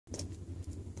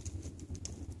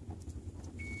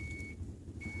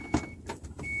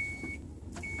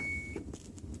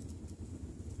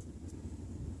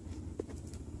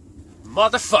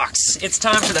Motherfucks, it's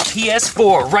time for the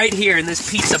PS4 right here in this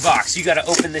pizza box. You gotta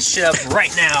open this shit up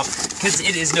right now, because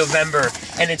it is November,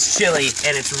 and it's chilly,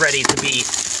 and it's ready to be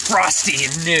frosty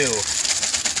and new.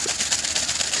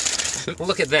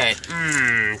 Look at that.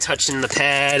 Touching the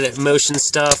pad, motion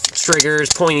stuff, triggers,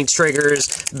 pointy triggers,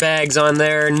 bags on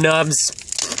there, nubs,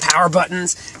 power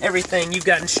buttons, everything. You've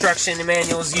got instruction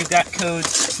manuals, you've got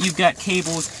codes, you've got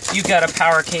cables, you've got a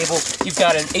power cable, you've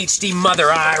got an HD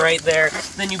mother eye right there.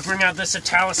 Then you bring out this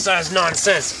italicized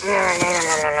nonsense.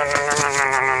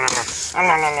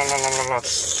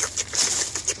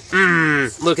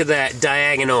 Look at that,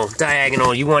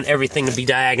 diagonal. You want everything to be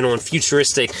diagonal and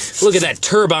futuristic. Look at that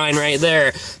turbine right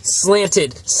there.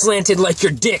 Slanted like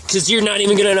your dick, because you're not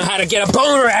even gonna know how to get a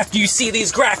boner after you see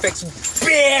these graphics,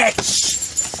 bitch!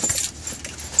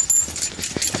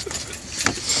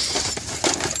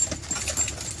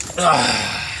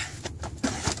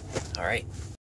 Alright.